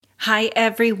Hi,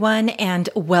 everyone, and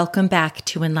welcome back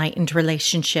to Enlightened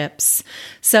Relationships.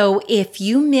 So if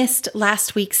you missed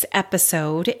last week's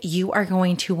episode, you are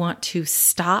going to want to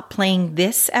stop playing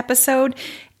this episode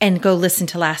and go listen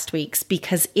to last week's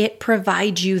because it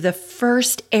provides you the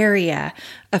first area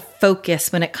of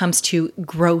focus when it comes to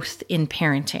growth in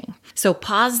parenting. So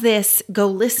pause this, go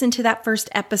listen to that first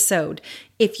episode.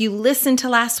 If you listened to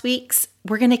last week's,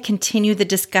 we're going to continue the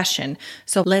discussion.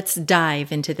 So let's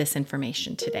dive into this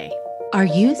information today. Are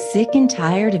you sick and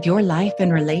tired of your life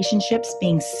and relationships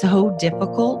being so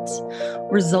difficult,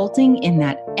 resulting in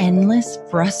that endless,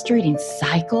 frustrating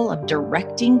cycle of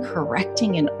directing,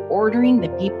 correcting, and ordering the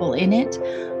people in it,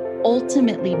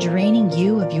 ultimately draining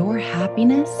you of your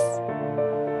happiness?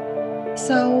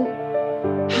 So,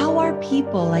 how are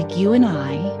people like you and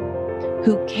I,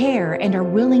 who care and are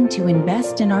willing to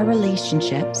invest in our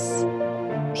relationships,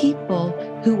 people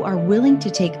who are willing to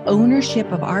take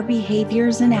ownership of our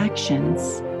behaviors and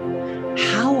actions,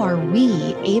 how are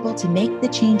we able to make the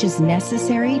changes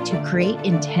necessary to create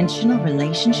intentional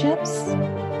relationships?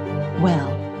 Well,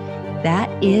 that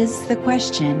is the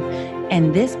question,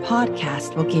 and this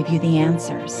podcast will give you the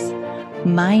answers.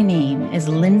 My name is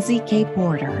Lindsay K.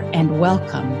 Porter, and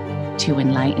welcome to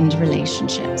Enlightened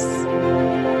Relationships.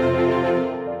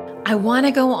 I want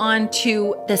to go on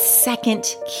to the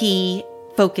second key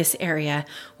focus area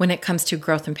when it comes to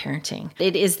growth and parenting.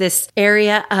 It is this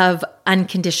area of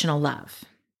unconditional love.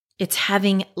 It's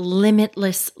having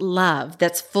limitless love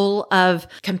that's full of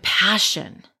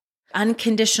compassion.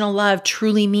 Unconditional love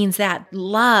truly means that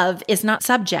love is not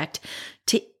subject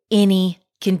to any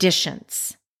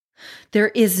conditions. There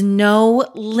is no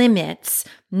limits,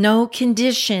 no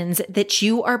conditions that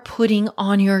you are putting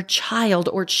on your child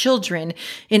or children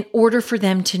in order for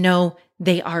them to know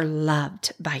they are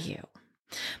loved by you.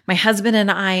 My husband and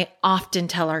I often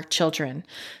tell our children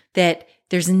that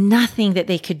there's nothing that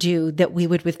they could do that we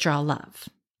would withdraw love.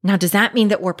 Now, does that mean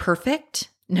that we're perfect?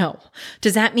 No.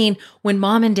 Does that mean when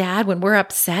mom and dad, when we're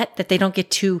upset, that they don't get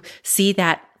to see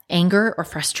that anger or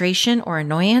frustration or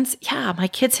annoyance? Yeah, my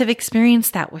kids have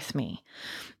experienced that with me.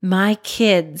 My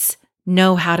kids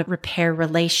know how to repair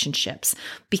relationships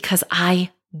because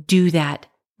I do that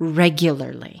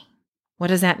regularly. What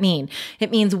does that mean?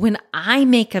 It means when I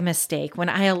make a mistake, when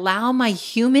I allow my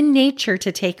human nature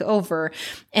to take over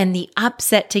and the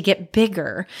upset to get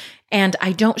bigger, and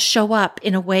I don't show up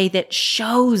in a way that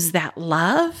shows that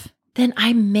love, then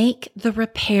I make the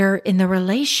repair in the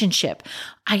relationship.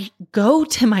 I go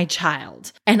to my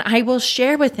child and I will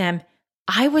share with them,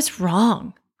 I was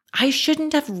wrong. I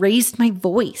shouldn't have raised my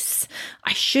voice.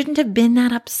 I shouldn't have been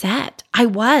that upset. I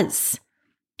was,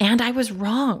 and I was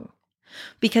wrong.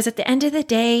 Because at the end of the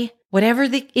day, whatever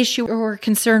the issue or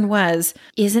concern was,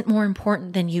 isn't more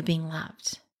important than you being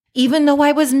loved. Even though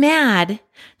I was mad,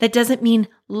 that doesn't mean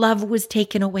love was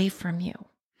taken away from you.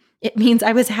 It means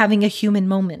I was having a human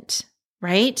moment,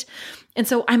 right? And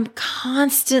so I'm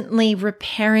constantly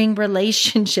repairing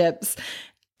relationships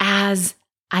as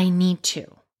I need to.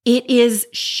 It is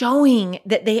showing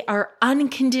that they are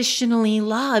unconditionally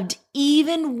loved,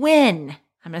 even when,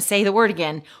 I'm going to say the word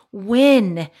again,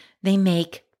 when they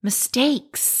make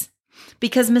mistakes.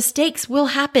 Because mistakes will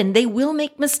happen. They will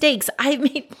make mistakes. I've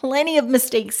made plenty of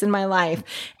mistakes in my life,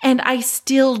 and I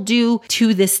still do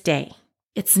to this day.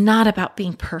 It's not about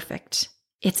being perfect.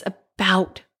 It's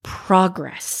about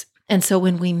progress. And so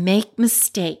when we make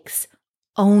mistakes,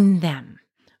 own them.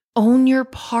 Own your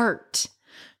part.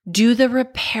 Do the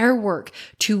repair work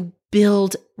to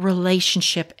build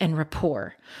relationship and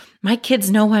rapport. My kids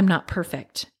know I'm not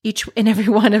perfect. Each and every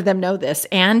one of them know this,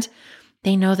 and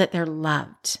they know that they're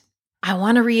loved. I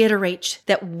want to reiterate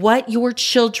that what your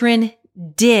children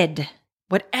did,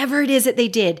 whatever it is that they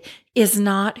did, is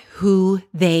not who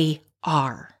they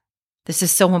are. This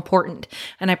is so important,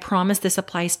 and I promise this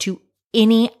applies to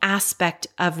any aspect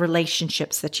of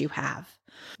relationships that you have.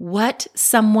 What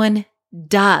someone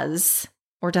does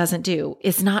or doesn't do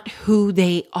is not who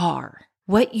they are.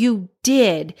 What you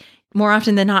did, more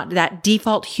often than not, that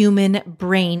default human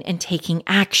brain and taking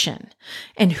action.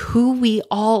 And who we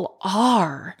all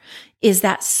are is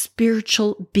that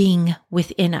spiritual being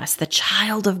within us, the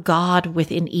child of God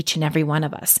within each and every one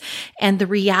of us. And the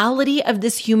reality of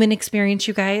this human experience,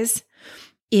 you guys,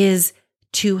 is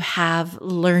to have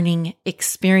learning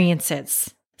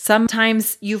experiences.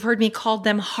 Sometimes you've heard me call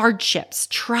them hardships,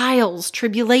 trials,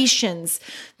 tribulations,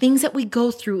 things that we go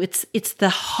through. It's the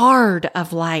hard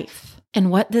of life.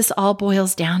 And what this all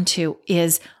boils down to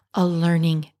is a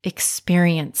learning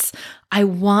experience. I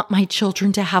want my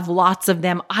children to have lots of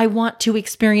them. I want to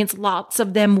experience lots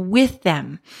of them with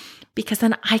them. because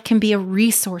then I can be a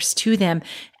resource to them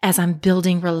as I'm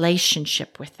building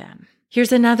relationship with them.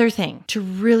 Here's another thing to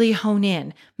really hone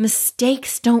in.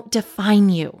 Mistakes don't define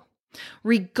you.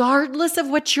 Regardless of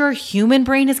what your human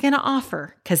brain is going to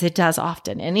offer, because it does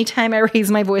often. Anytime I raise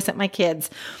my voice at my kids,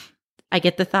 I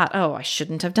get the thought, oh, I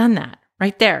shouldn't have done that.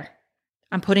 Right there.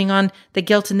 I'm putting on the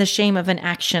guilt and the shame of an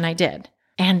action I did.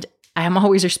 And I'm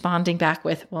always responding back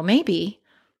with, well, maybe,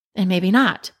 and maybe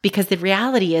not. Because the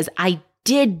reality is I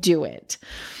did do it.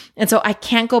 And so I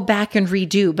can't go back and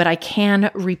redo, but I can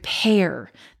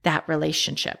repair that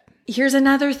relationship. Here's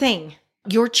another thing.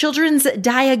 Your children's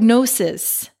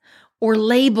diagnosis or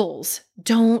labels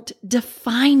don't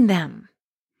define them.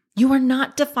 You are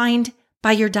not defined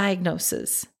by your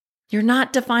diagnosis. You're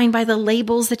not defined by the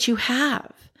labels that you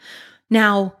have.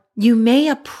 Now, you may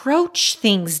approach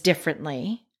things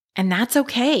differently, and that's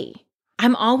okay.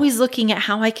 I'm always looking at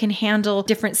how I can handle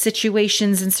different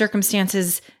situations and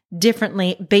circumstances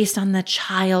differently based on the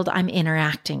child I'm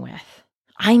interacting with.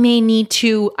 I may need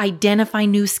to identify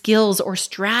new skills or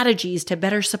strategies to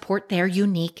better support their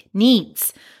unique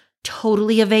needs.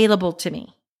 Totally available to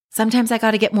me. Sometimes I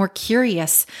got to get more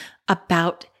curious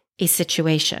about a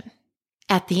situation.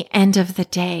 At the end of the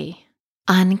day,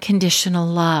 unconditional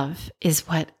love is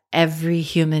what every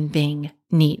human being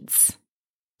needs.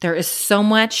 There is so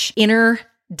much inner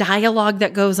dialogue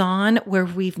that goes on where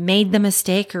we've made the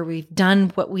mistake or we've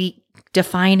done what we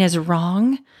define as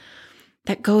wrong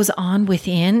that goes on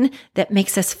within that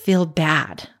makes us feel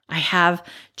bad. I have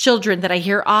children that I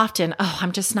hear often, oh,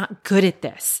 I'm just not good at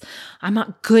this. I'm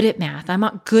not good at math. I'm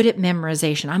not good at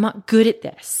memorization. I'm not good at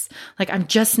this. Like, I'm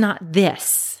just not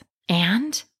this.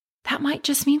 And that might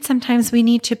just mean sometimes we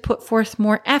need to put forth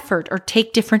more effort or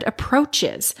take different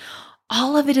approaches.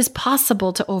 All of it is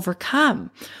possible to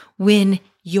overcome when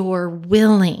you're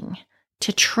willing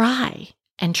to try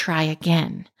and try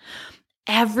again.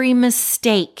 Every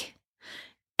mistake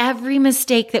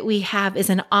that we have is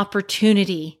an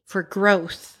opportunity for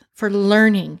growth, for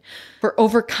learning, for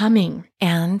overcoming,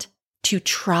 and to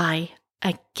try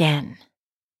again.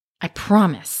 I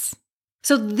promise.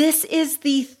 So this is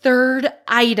the third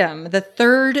item, the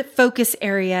third focus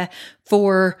area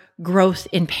for growth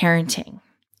in parenting.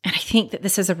 And I think that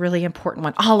this is a really important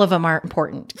one. All of them are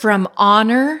important. From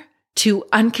honor to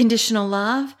unconditional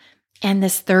love, and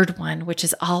this third one, which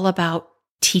is all about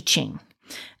teaching.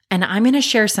 And I'm going to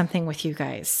share something with you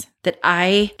guys that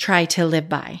I try to live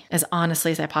by as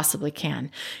honestly as I possibly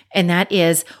can. And that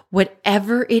is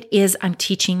whatever it is I'm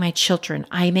teaching my children,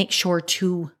 I make sure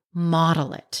to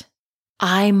model it.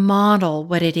 I model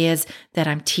what it is that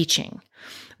I'm teaching.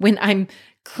 When I'm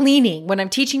cleaning, when I'm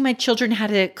teaching my children how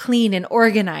to clean and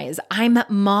organize, I'm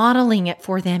modeling it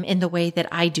for them in the way that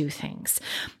I do things.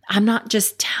 I'm not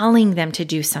just telling them to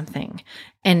do something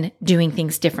and doing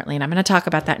things differently. And I'm going to talk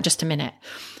about that in just a minute.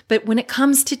 But when it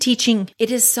comes to teaching,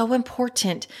 it is so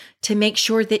important to make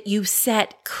sure that you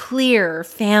set clear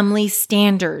family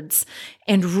standards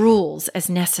and rules as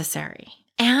necessary,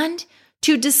 and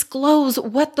to disclose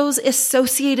what those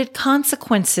associated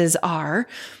consequences are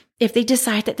if they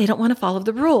decide that they don't want to follow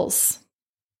the rules.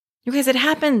 You guys, it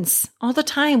happens all the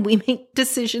time. We make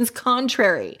decisions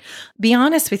contrary. Be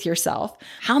honest with yourself.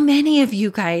 How many of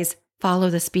you guys follow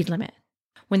the speed limit?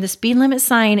 When the speed limit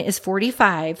sign is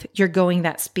 45, you're going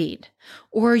that speed.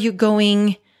 Or are you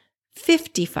going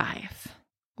 55?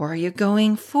 Or are you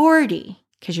going 40?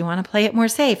 Because you want to play it more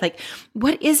safe. Like,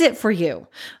 what is it for you?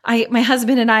 My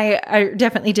husband and I are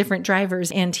definitely different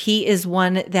drivers, and he is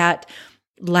one that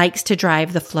likes to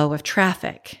drive the flow of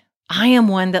traffic. I am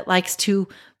one that likes to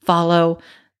follow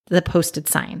the posted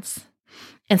signs.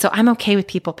 And so I'm okay with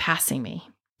people passing me.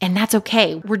 And that's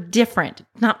okay. We're different.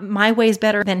 Not my way is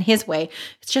better than his way.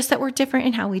 It's just that we're different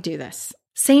in how we do this.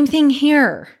 Same thing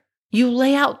here. You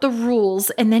lay out the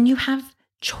rules and then you have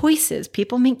choices.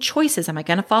 People make choices. Am I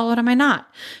going to follow it? Am I not?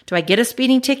 Do I get a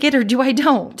speeding ticket or do I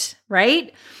don't?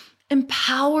 Right?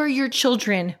 Empower your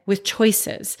children with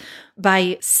choices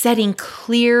by setting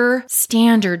clear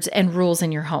standards and rules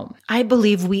in your home. I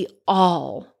believe we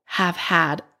all have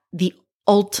had the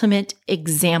ultimate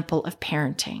example of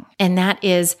parenting, and that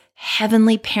is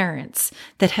heavenly parents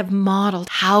that have modeled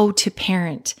how to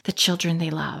parent the children they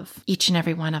love, each and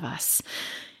every one of us.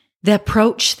 The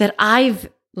approach that I've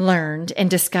learned and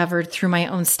discovered through my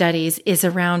own studies is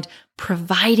around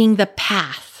providing the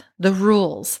path, the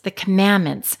rules, the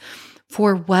commandments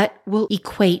for what will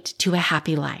equate to a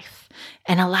happy life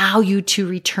and allow you to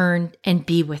return and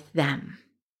be with them.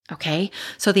 Okay?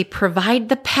 So they provide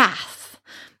the path.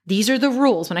 These are the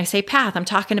rules. When I say path, I'm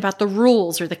talking about the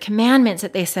rules or the commandments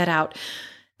that they set out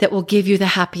that will give you the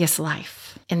happiest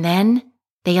life. And then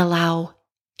they allow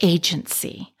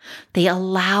agency. They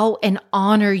allow and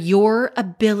honor your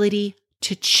ability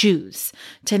to choose,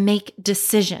 to make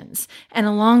decisions. And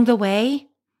along the way,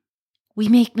 we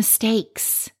make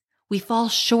mistakes. We fall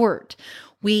short.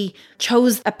 We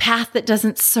chose a path that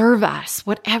doesn't serve us,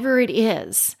 whatever it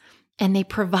is. And they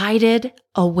provided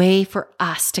a way for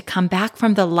us to come back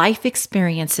from the life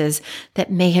experiences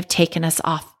that may have taken us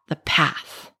off the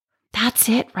path. That's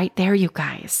it right there, you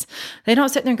guys. They don't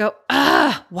sit there and go,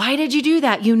 why did you do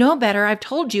that? You know better. I've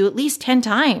told you at least 10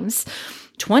 times,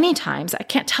 20 times. I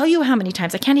can't tell you how many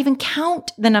times. I can't even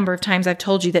count the number of times I've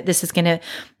told you that this is going to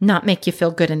not make you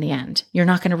feel good in the end. You're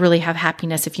not going to really have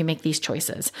happiness if you make these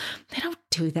choices. They don't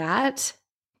do that.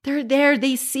 They're there.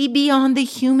 They see beyond the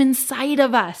human side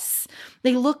of us.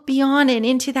 They look beyond and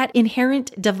into that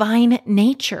inherent divine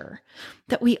nature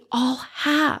that we all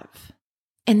have.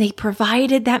 And they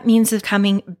provided that means of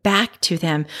coming back to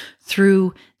them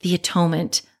through the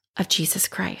atonement of Jesus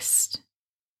Christ.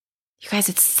 You guys,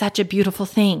 it's such a beautiful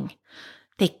thing.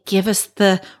 They give us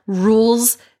the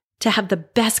rules to have the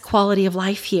best quality of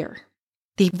life here.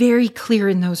 They're very clear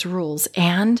in those rules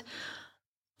and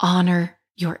honor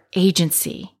your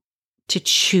agency to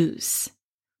choose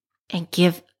and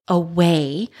give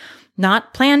away,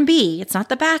 not plan B. It's not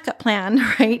the backup plan,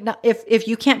 right? If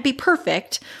you can't be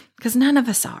perfect, because none of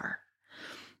us are.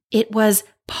 It was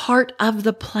part of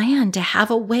the plan to have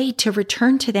a way to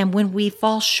return to them when we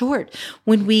fall short,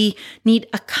 when we need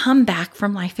a comeback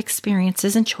from life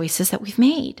experiences and choices that we've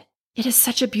made. It is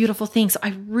such a beautiful thing. So I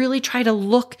really try to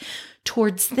look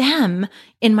towards them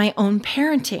in my own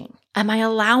parenting. Am I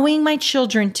allowing my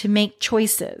children to make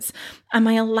choices? Am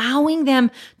I allowing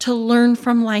them to learn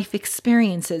from life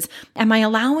experiences? Am I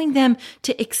allowing them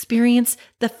to experience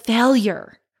the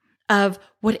failure of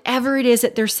whatever it is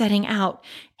that they're setting out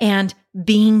and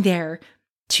being there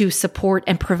to support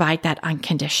and provide that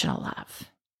unconditional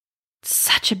love?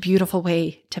 Such a beautiful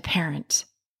way to parent.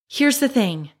 Here's the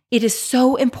thing. It is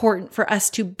so important for us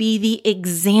to be the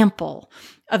example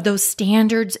of those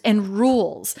standards and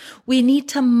rules. We need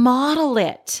to model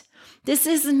it. This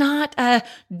is not a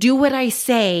do what I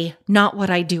say, not what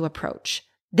I do approach.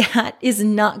 That is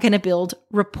not going to build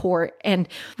rapport and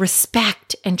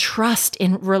respect and trust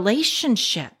in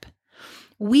relationship.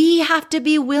 We have to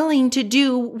be willing to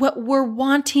do what we're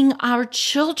wanting our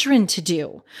children to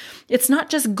do. It's not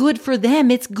just good for them,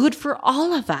 it's good for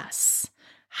all of us.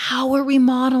 How are we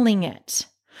modeling it?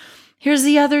 Here's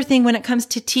the other thing when it comes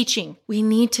to teaching. We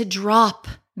need to drop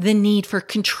the need for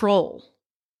control.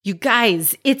 You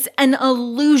guys, it's an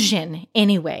illusion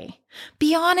anyway.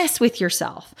 Be honest with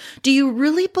yourself. Do you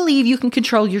really believe you can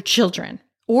control your children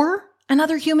or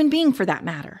another human being for that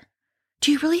matter?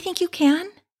 Do you really think you can?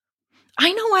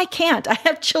 I know I can't. I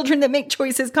have children that make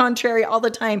choices contrary all the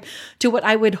time to what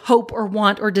I would hope or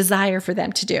want or desire for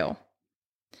them to do.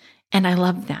 And I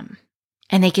love them.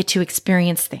 And they get to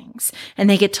experience things and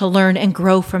they get to learn and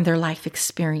grow from their life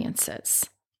experiences.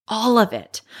 All of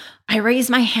it. I raise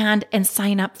my hand and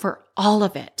sign up for all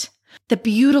of it. The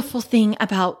beautiful thing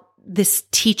about this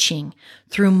teaching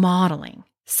through modeling,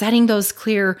 setting those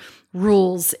clear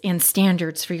rules and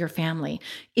standards for your family,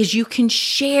 is you can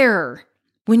share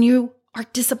when you are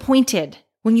disappointed,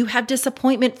 when you have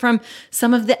disappointment from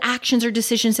some of the actions or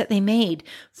decisions that they made,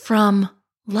 from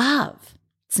love.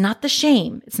 It's not the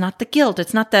shame. It's not the guilt.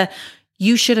 It's not the,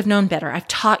 you should have known better. I've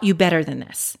taught you better than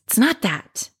this. It's not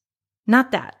that.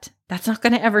 Not that. That's not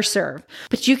going to ever serve.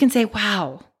 But you can say,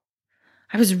 wow,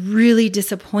 I was really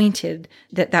disappointed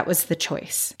that that was the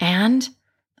choice. And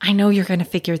I know you're going to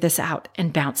figure this out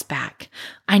and bounce back.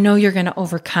 I know you're going to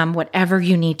overcome whatever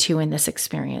you need to in this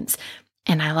experience.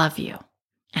 And I love you.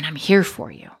 And I'm here for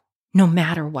you, no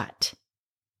matter what.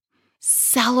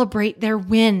 Celebrate their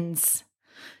wins.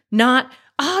 Not,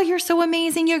 oh, you're so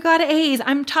amazing, you got A's.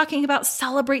 I'm talking about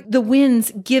celebrate the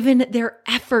wins given their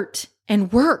effort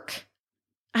and work.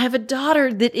 I have a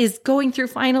daughter that is going through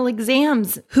final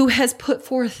exams who has put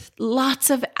forth lots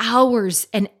of hours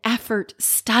and effort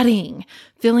studying,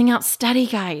 filling out study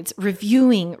guides,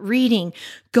 reviewing, reading,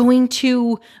 going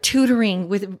to tutoring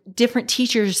with different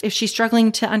teachers if she's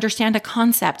struggling to understand a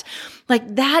concept.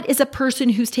 Like that is a person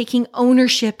who's taking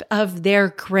ownership of their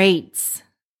grades,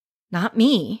 not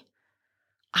me.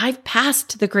 I've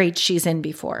passed the grade she's in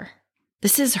before.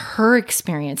 This is her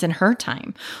experience and her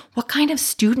time. What kind of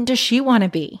student does she want to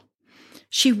be?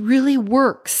 She really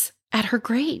works at her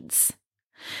grades.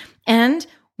 And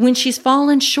when she's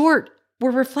fallen short,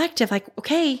 we're reflective, like,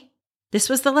 okay, this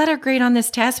was the letter grade on this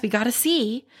test. We got a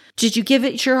C. Did you give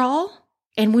it your all?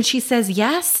 And when she says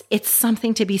yes, it's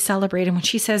something to be celebrated. When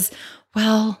she says,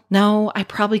 well, no, I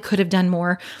probably could have done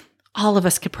more, all of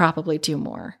us could probably do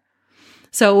more.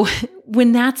 So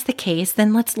when that's the case,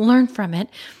 then let's learn from it.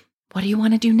 What do you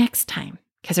want to do next time?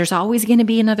 Because there's always going to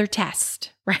be another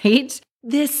test, right?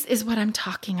 This is what I'm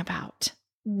talking about.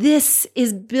 This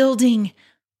is building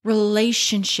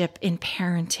relationship in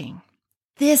parenting.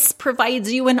 This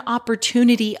provides you an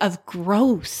opportunity of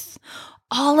growth.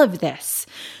 All of this,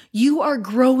 you are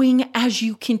growing as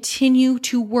you continue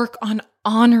to work on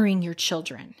honoring your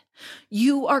children.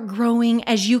 You are growing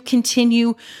as you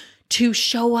continue to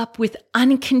show up with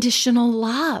unconditional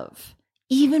love,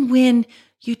 even when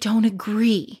you don't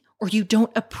agree or you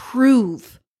don't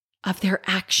approve of their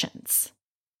actions.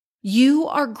 You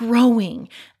are growing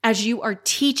as you are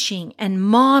teaching and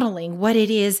modeling what it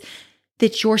is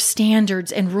that your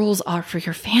standards and rules are for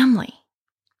your family.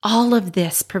 All of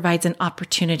this provides an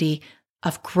opportunity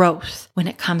of growth when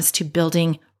it comes to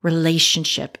building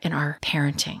relationship in our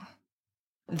parenting.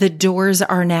 The doors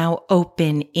are now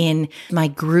open in my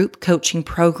group coaching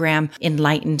program,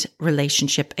 Enlightened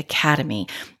Relationship Academy.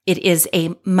 It is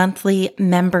a monthly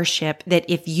membership that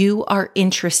if you are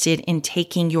interested in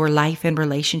taking your life and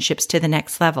relationships to the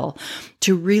next level,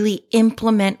 to really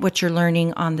implement what you're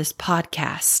learning on this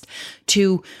podcast,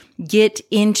 to get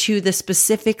into the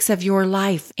specifics of your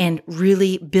life and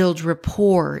really build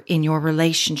rapport in your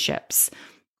relationships,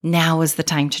 now is the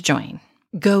time to join.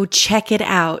 Go check it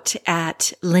out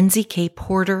at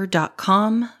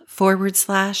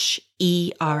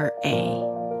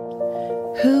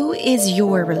lindsaykporter.com/ERA. Who is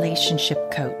your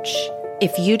relationship coach?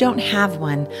 If you don't have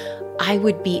one, I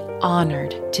would be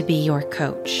honored to be your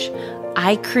coach.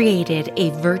 I created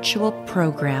a virtual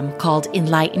program called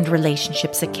Enlightened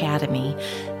Relationships Academy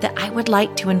that I would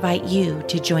like to invite you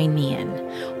to join me in,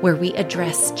 where we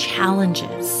address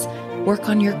challenges, work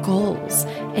on your goals,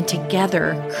 and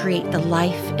together create the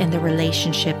life and the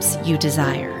relationships you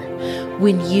desire.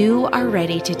 When you are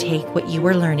ready to take what you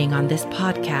are learning on this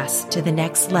podcast to the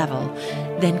next level,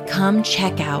 then come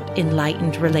check out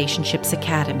Enlightened Relationships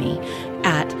Academy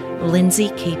at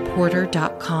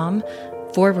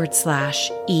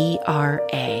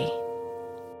lindsaykporter.com/ERA.